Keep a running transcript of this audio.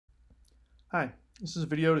Hi, this is a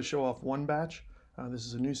video to show off one batch. This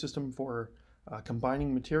is a new system for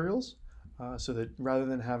combining materials so that rather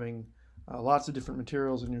than having lots of different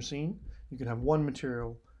materials in your scene, you can have one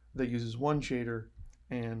material that uses one shader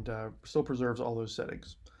and still preserves all those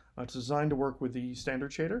settings. It's designed to work with the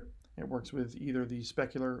standard shader. It works with either the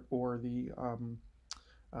specular or the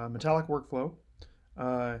metallic workflow.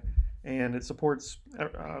 And it supports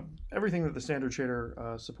everything that the standard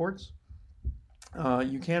shader supports.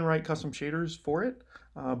 You can write custom shaders for it,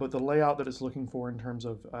 but the layout that it's looking for in terms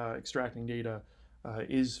of extracting data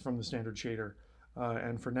is from the standard shader.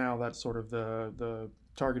 And for now, that's sort of the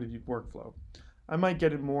targeted workflow. I might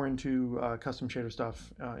get it more into custom shader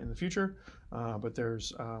stuff in the future, but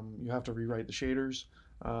there's you have to rewrite the shaders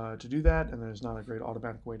to do that, and there's not a great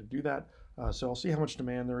automatic way to do that. So I'll see how much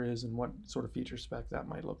demand there is and what sort of feature spec that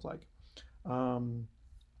might look like.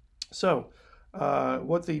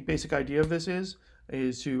 What the basic idea of this is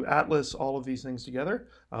to atlas all of these things together,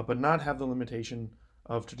 but not have the limitation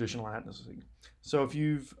of traditional atlasing. So if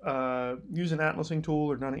you've used an atlasing tool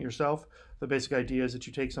or done it yourself, the basic idea is that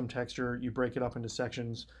you take some texture, you break it up into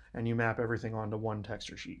sections, and you map everything onto one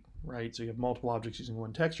texture sheet, right? So you have multiple objects using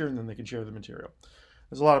one texture, and then they can share the material.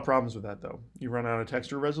 There's a lot of problems with that, though. You run out of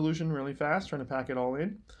texture resolution really fast trying to pack it all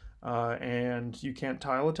in, and you can't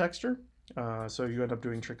tile a texture. So you end up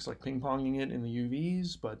doing tricks like ping-ponging it in the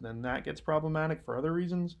UVs, but then that gets problematic for other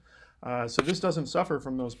reasons. So this doesn't suffer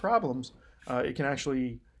from those problems. It can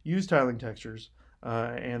actually use tiling textures,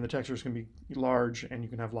 and the textures can be large, and you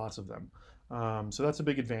can have lots of them. So that's a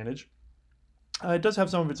big advantage. It does have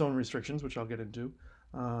some of its own restrictions, which I'll get into,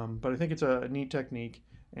 but I think it's a neat technique,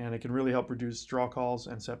 and it can really help reduce draw calls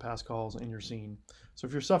and set pass calls in your scene. So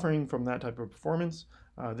if you're suffering from that type of performance,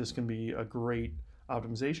 this can be a great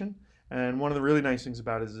optimization. And one of the really nice things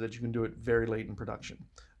about it is that you can do it very late in production.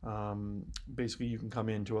 Basically, you can come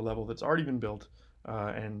into a level that's already been built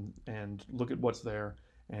and look at what's there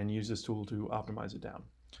and use this tool to optimize it down.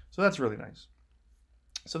 So that's really nice.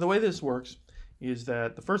 So the way this works is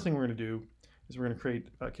that the first thing we're going to do is we're going to create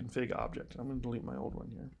a config object. I'm going to delete my old one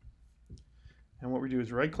here. And what we do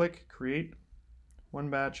is right-click, create, one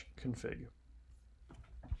batch, config.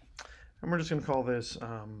 And we're just going to call this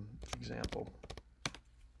example.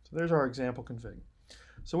 So there's our example config.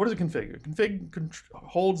 So what is a config? A config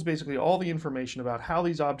holds basically all the information about how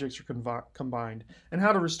these objects are combined and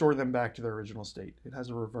how to restore them back to their original state. It has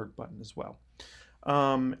a revert button as well.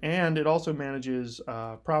 And it also manages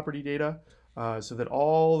property data so that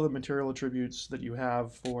all the material attributes that you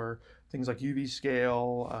have for things like UV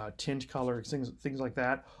scale, tint color, things like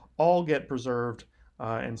that, all get preserved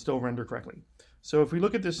and still render correctly. So if we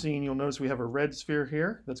look at this scene, you'll notice we have a red sphere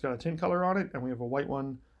here that's got a tint color on it, and we have a white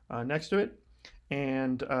one next to it,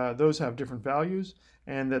 and those have different values,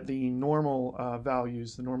 and that the normal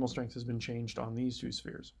values, the normal strength has been changed on these two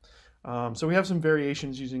spheres. So we have some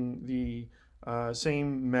variations using the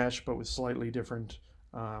same mesh but with slightly different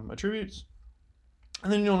attributes.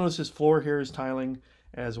 And then you'll notice this floor here is tiling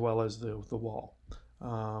as well as the wall.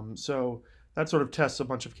 So that sort of tests a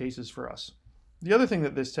bunch of cases for us. The other thing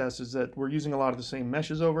that this tests is that we're using a lot of the same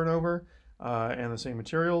meshes over and over and the same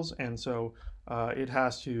materials, and so it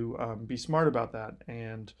has to be smart about that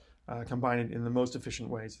and combine it in the most efficient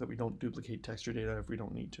way so that we don't duplicate texture data if we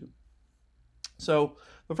don't need to. So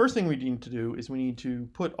the first thing we need to do is we need to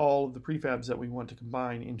put all of the prefabs that we want to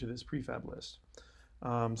combine into this prefab list.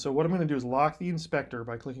 So what I'm going to do is lock the inspector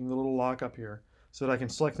by clicking the little lock up here so that I can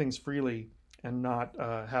select things freely and not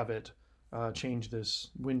have it change this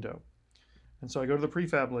window. And so I go to the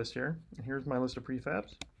prefab list here, and here's my list of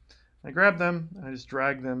prefabs. I grab them, and I just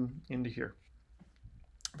drag them into here.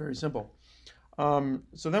 Very simple.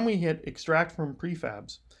 So then we hit extract from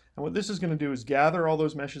prefabs. And what this is going to do is gather all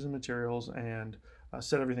those meshes and materials and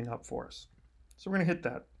set everything up for us. So we're going to hit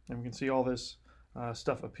that, and we can see all this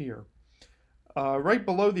stuff appear. Right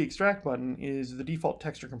below the extract button is the default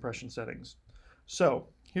texture compression settings. So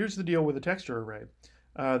here's the deal with the texture array.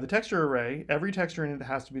 The texture array, every texture in it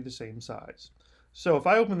has to be the same size. So if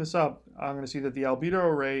I open this up, I'm going to see that the albedo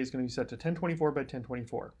array is going to be set to 1024 by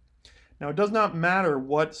 1024. Now it does not matter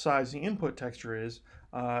what size the input texture is,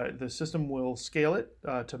 the system will scale it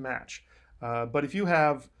to match. But if you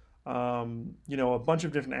have a bunch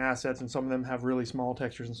of different assets and some of them have really small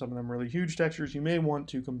textures and some of them really huge textures, you may want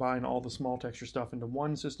to combine all the small texture stuff into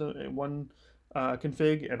one system, one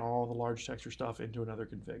config, and all the large texture stuff into another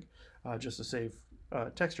config, just to save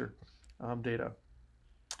texture data.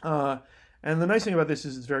 And the nice thing about this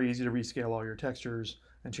is it's very easy to rescale all your textures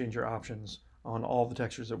and change your options on all the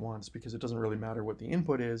textures at once because it doesn't really matter what the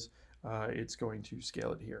input is, it's going to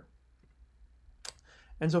scale it here.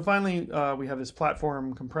 And so finally, we have this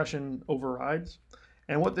platform compression overrides.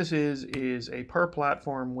 And what this is a per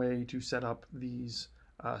platform way to set up these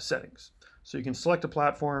settings. So you can select a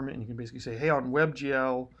platform and you can basically say, hey, on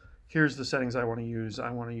WebGL, here's the settings I want to use. I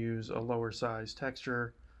want to use a lower size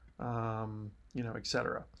texture,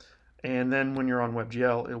 etc. And then when you're on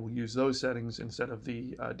WebGL, it will use those settings instead of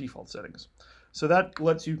the default settings. So that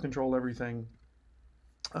lets you control everything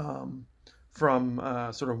from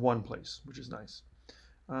sort of one place, which is nice.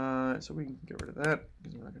 So we can get rid of that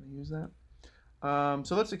because we're not going to use that.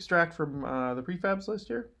 So let's extract from the prefabs list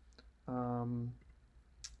here.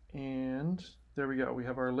 And there we go. We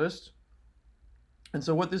have our list. And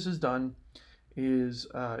so what this has done is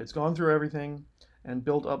it's gone through everything and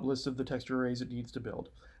built up lists of the texture arrays it needs to build.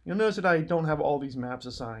 You'll notice that I don't have all these maps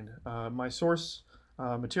assigned. My source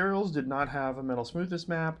materials did not have a metal smoothness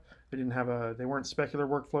map. They weren't specular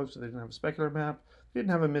workflows, so they didn't have a specular map. They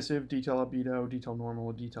didn't have emissive, detail albedo, detail normal,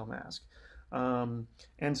 or detail mask.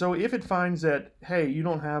 And so if it finds that, hey, you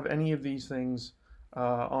don't have any of these things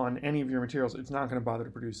on any of your materials, it's not going to bother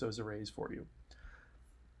to produce those arrays for you.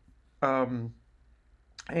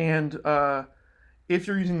 If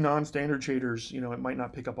you're using non-standard shaders, it might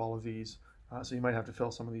not pick up all of these, so you might have to fill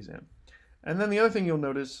some of these in. And then the other thing you'll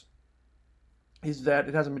notice is that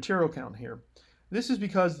it has a material count here. This is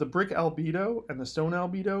because the brick albedo and the stone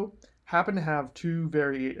albedo happen to have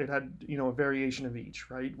a variation of each,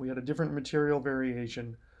 right? We had a different material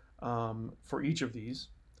variation for each of these,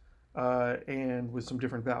 and with some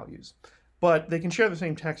different values. But they can share the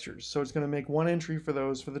same textures, so it's going to make one entry for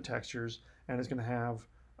the textures, and it's going to have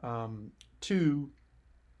two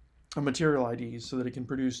material IDs so that it can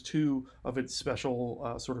produce two of its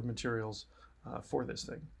special sort of materials for this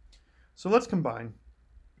thing. So let's combine.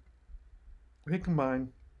 We hit combine.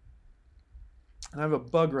 And I have a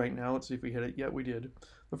bug right now. Let's see if we hit it. Yeah, we did.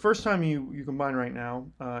 The first time you combine right now,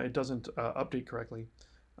 it doesn't update correctly.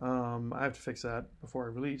 I have to fix that before I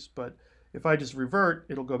release. But if I just revert,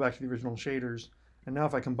 it'll go back to the original shaders. And now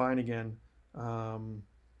if I combine again,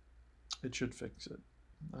 it should fix it.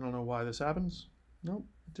 I don't know why this happens. Nope,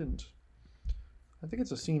 it didn't. I think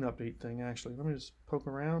it's a scene update thing, actually. Let me just poke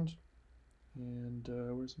around. And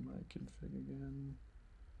where's my config again?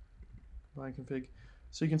 Combine config.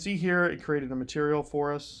 So you can see here it created a material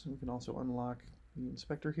for us. We can also unlock the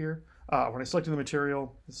inspector here. When I selected the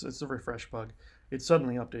material, it's a refresh bug. It's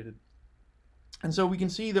suddenly updated. And so we can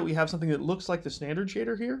see that we have something that looks like the standard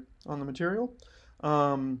shader here on the material.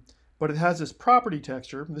 But it has this property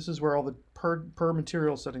texture. This is where all the per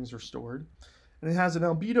material settings are stored. And it has an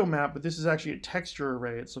albedo map, but this is actually a texture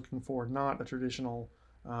array it's looking for, not a traditional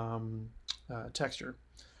texture.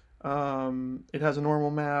 It has a normal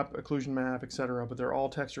map, occlusion map, etc., but they're all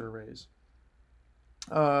texture arrays.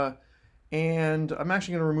 And I'm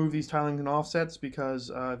actually going to remove these tiling and offsets because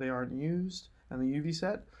they aren't used and the UV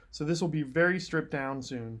set. So this will be very stripped down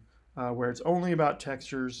soon, where it's only about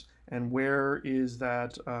textures and where is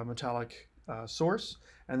that metallic source,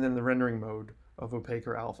 and then the rendering mode of opaque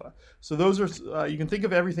or alpha. So those are, you can think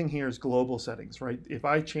of everything here as global settings, right? If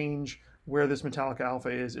I change where this metallic alpha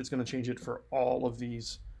is, it's going to change it for all of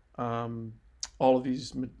these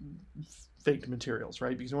faked materials,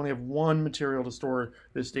 right? Because we only have one material to store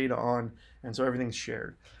this data on, and so everything's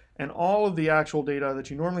shared. And all of the actual data that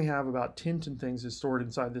you normally have about tint and things is stored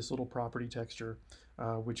inside this little property texture,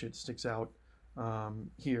 which it sticks out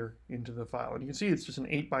here into the file. And you can see it's just an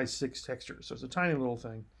 8x6 texture, so it's a tiny little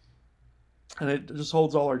thing. And it just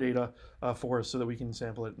holds all our data for us so that we can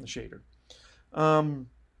sample it in the shader.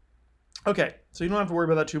 Okay, so you don't have to worry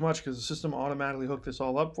about that too much because the system automatically hooked this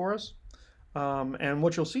all up for us. And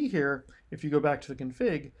what you'll see here, if you go back to the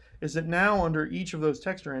config, is that now under each of those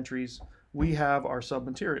texture entries, we have our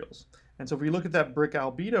submaterials. And so if we look at that brick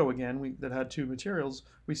albedo again, that had two materials,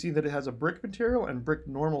 we see that it has a brick material and brick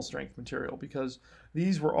normal strength material because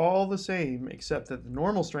these were all the same except that the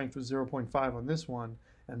normal strength was 0.5 on this one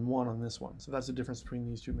and 1 on this one. So that's the difference between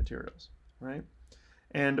these two materials, right?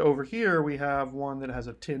 And over here we have one that has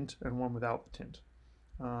a tint and one without the tint.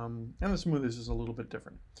 And the smoothness is a little bit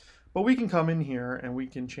different. But we can come in here and we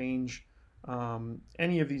can change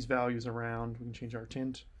any of these values around. We can change our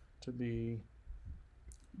tint to be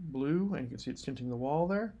blue, and you can see it's tinting the wall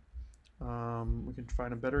there. We can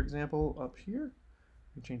find a better example up here.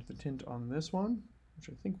 We change the tint on this one, which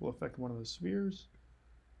I think will affect one of the spheres.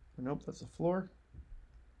 Or nope, that's the floor.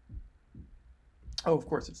 Oh, of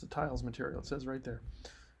course, it's the tiles material. It says right there.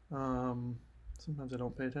 Sometimes I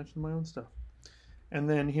don't pay attention to my own stuff. And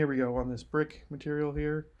then here we go on this brick material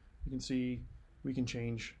here. You can see we can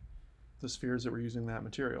change the spheres that we're using that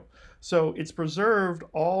material. So it's preserved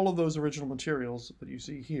all of those original materials that you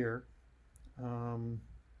see here.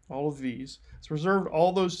 all of these. It's preserved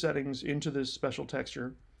all those settings into this special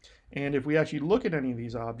texture. And if we actually look at any of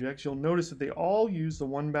these objects, you'll notice that they all use the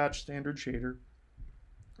one batch standard shader,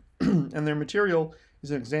 and their material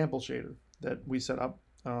is an example shader that we set up,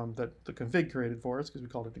 that the config created for us because we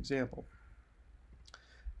called it example.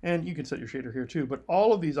 And you can set your shader here too, but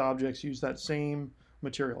all of these objects use that same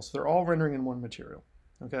material. So they're all rendering in one material,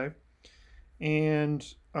 okay? And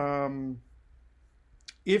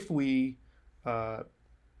if we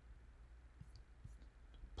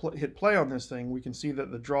hit play on this thing, we can see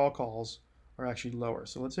that the draw calls are actually lower.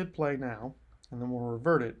 So let's hit play now, and then we'll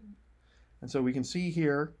revert it. And so we can see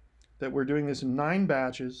here that we're doing this in 9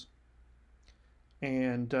 batches.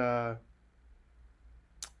 And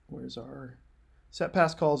where's our set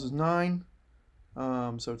pass calls is 9.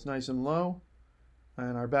 So it's nice and low.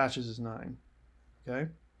 And our batches is 9. Okay.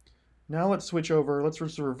 Now let's switch over. Let's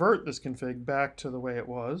just revert this config back to the way it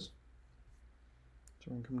was. So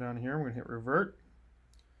we're going to come down here. We're going to hit revert.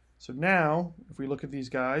 So now, if we look at these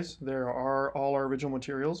guys, there are all our original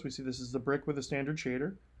materials. We see this is the brick with a standard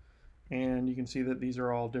shader. And you can see that these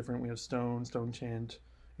are all different. We have stone, stone tint,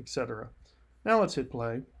 etc. Now let's hit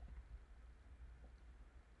play.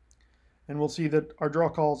 And we'll see that our draw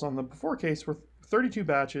calls on the before case were 32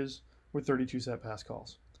 batches with 32 set pass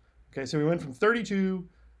calls. Okay, so we went from 32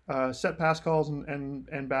 set pass calls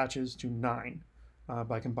and batches to 9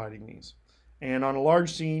 by combining these. And on a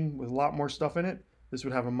large scene with a lot more stuff in it, this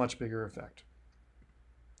would have a much bigger effect,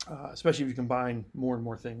 especially if you combine more and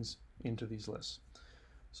more things into these lists.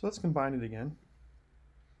 So let's combine it again.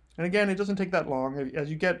 And again, it doesn't take that long. As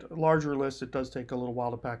you get larger lists, it does take a little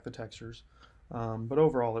while to pack the textures. But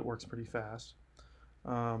overall, it works pretty fast.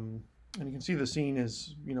 And you can see the scene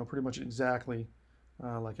is, pretty much exactly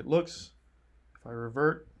like it looks. If I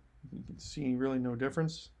revert, you can see really no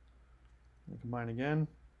difference. And combine again.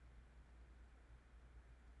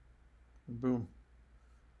 And boom.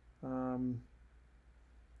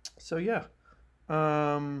 So yeah.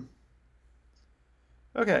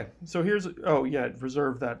 Okay, so here's, oh yeah, it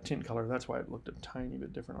reserved that tint color. That's why it looked a tiny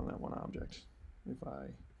bit different on that one object. If I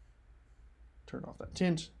turn off that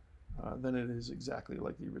tint, then it is exactly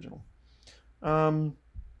like the original.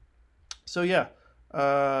 So yeah,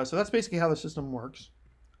 so that's basically how the system works.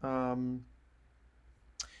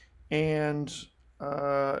 And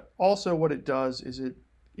also what it does is it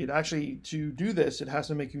actually, to do this, it has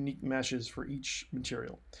to make unique meshes for each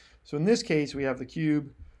material. So in this case, we have the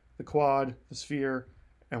cube, the quad, the sphere,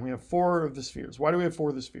 and we have 4 of the spheres. Why do we have 4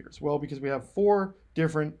 of the spheres? Well, because we have 4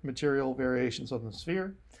 different material variations on the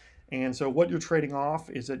sphere. And so what you're trading off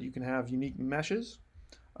is that you can have unique meshes,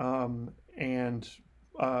 but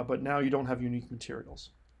now you don't have unique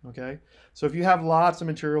materials. Okay? So if you have lots of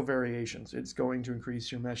material variations, it's going to increase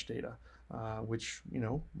your mesh data, which,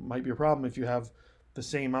 might be a problem if you have the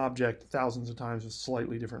same object thousands of times with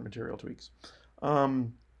slightly different material tweaks.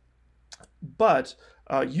 But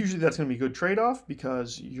usually that's going to be a good trade-off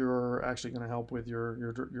because you're actually going to help with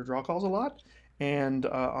your draw calls a lot. And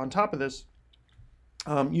on top of this,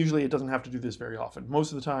 usually it doesn't have to do this very often.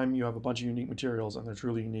 Most of the time you have a bunch of unique materials and they're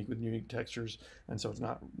truly unique with unique textures, and so it's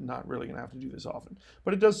not really going to have to do this often.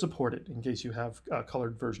 But it does support it in case you have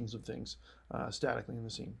colored versions of things statically in the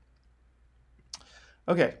scene.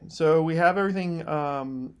 Okay, so we have everything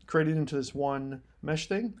created into this one mesh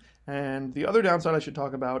thing. And the other downside I should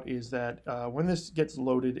talk about is that when this gets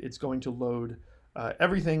loaded, it's going to load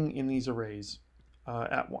everything in these arrays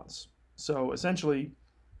at once. So essentially,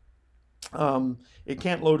 it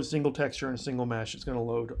can't load a single texture in a single mesh. It's going to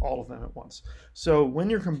load all of them at once. So when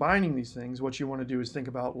you're combining these things, what you want to do is think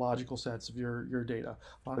about logical sets of your data.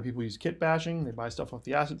 A lot of people use kit bashing. They buy stuff off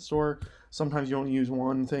the asset store. Sometimes you only use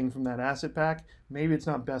one thing from that asset pack. Maybe it's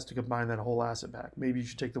not best to combine that whole asset pack. Maybe you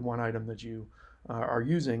should take the one item that you are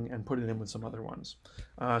using and put it in with some other ones.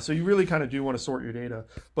 So you really kind of do want to sort your data.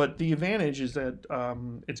 But the advantage is that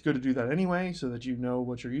it's good to do that anyway so that you know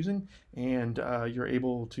what you're using, and you're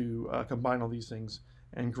able to combine all these things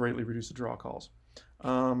and greatly reduce the draw calls,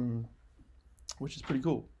 which is pretty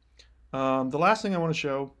cool. The last thing I want to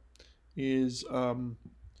show is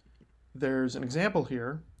there's an example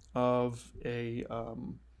here of a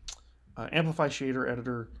Amplify Shader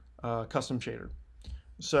Editor custom shader.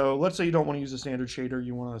 So let's say you don't want to use a standard shader,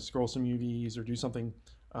 you want to scroll some UVs or do something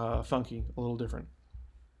funky, a little different.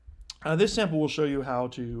 This sample will show you how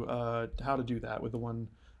to do that with the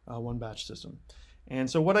one batch system. And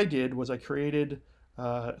so what I did was I created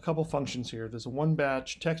a couple functions here. There's a one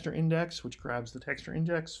batch texture index, which grabs the texture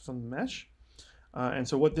index from the mesh. And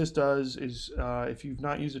so what this does is, if you've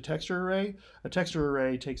not used a texture array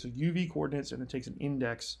takes a UV coordinates and it takes an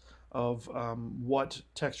index of what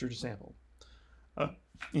texture to sample.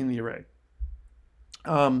 in the array.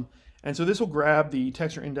 And so this will grab the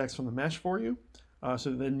texture index from the mesh for you.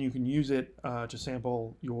 So then you can use it to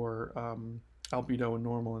sample your albedo and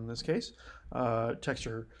normal, in this case,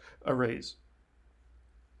 texture arrays.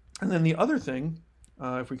 And then the other thing,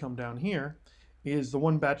 if we come down here, is the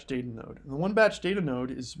one batch data node. And the one batch data node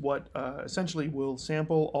is what essentially will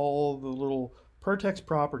sample all the little per text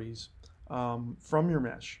properties from your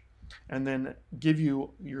mesh, and then give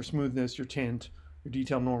you your smoothness, your tint, your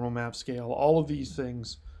detail, normal, map, scale, all of these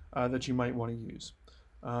things that you might want to use.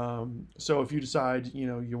 So if you decide,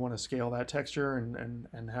 you want to scale that texture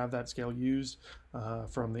and have that scale used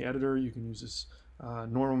from the editor, you can use this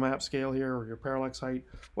normal map scale here, or your parallax height,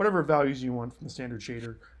 whatever values you want from the standard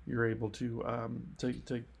shader. You're able to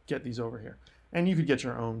get these over here, and you could get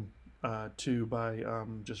your own too by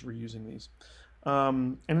just reusing these.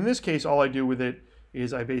 And in this case, all I do with it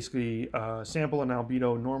is I basically sample an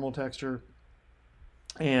albedo normal texture,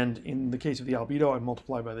 and in the case of the albedo, I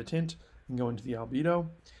multiply by the tint and go into the albedo.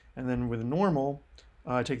 And then with a normal,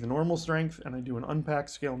 I take the normal strength and I do an unpack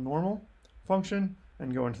scale normal function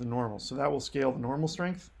and go into the normal. So that will scale the normal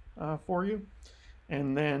strength for you.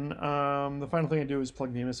 And then the final thing I do is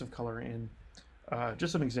plug the emissive color in,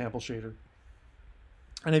 just an example shader.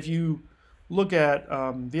 And if you look at,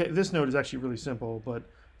 this node is actually really simple, but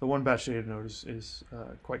the one batch data node is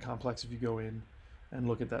quite complex if you go in and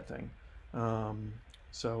look at that thing.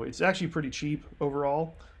 So it's actually pretty cheap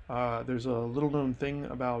overall. There's a little known thing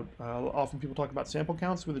about, often people talk about sample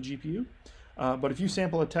counts with a GPU, but if you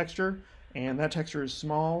sample a texture and that texture is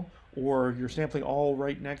small, or you're sampling all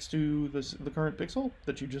right next to the current pixel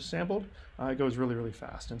that you just sampled, it goes really, really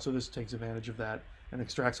fast. And so this takes advantage of that and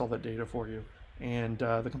extracts all that data for you. And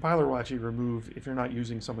the compiler will actually remove, if you're not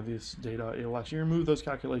using some of this data, it'll actually remove those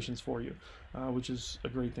calculations for you, which is a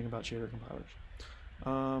great thing about shader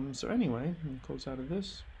compilers. So anyway, let me close out of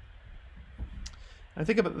this. I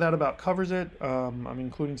think that about covers it. I'm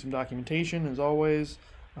including some documentation as always,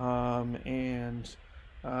 and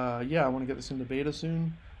yeah, I want to get this into beta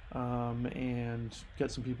soon and get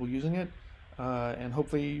some people using it, and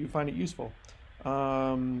hopefully you find it useful.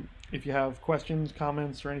 If you have questions,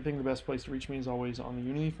 comments, or anything, the best place to reach me is always on the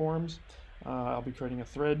Unity forums. I'll be creating a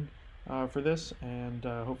thread for this, and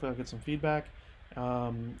hopefully I'll get some feedback.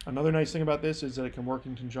 Another nice thing about this is that it can work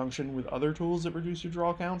in conjunction with other tools that reduce your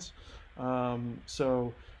draw counts.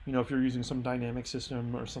 So, if you're using some dynamic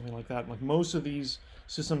system or something like that, like most of these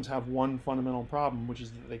systems have one fundamental problem, which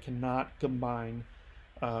is that they cannot combine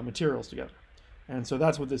materials together. And so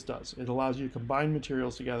that's what this does. It allows you to combine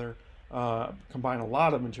materials together, combine a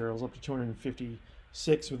lot of materials, up to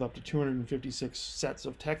 256 with up to 256 sets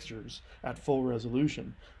of textures at full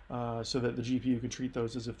resolution, so that the GPU can treat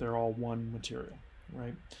those as if they're all one material,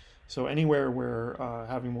 right? So anywhere where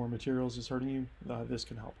having more materials is hurting you, this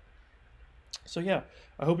can help. So yeah,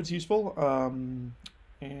 I hope it's useful,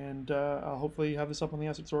 and I'll hopefully have this up on the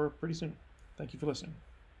Asset Store pretty soon. Thank you for listening.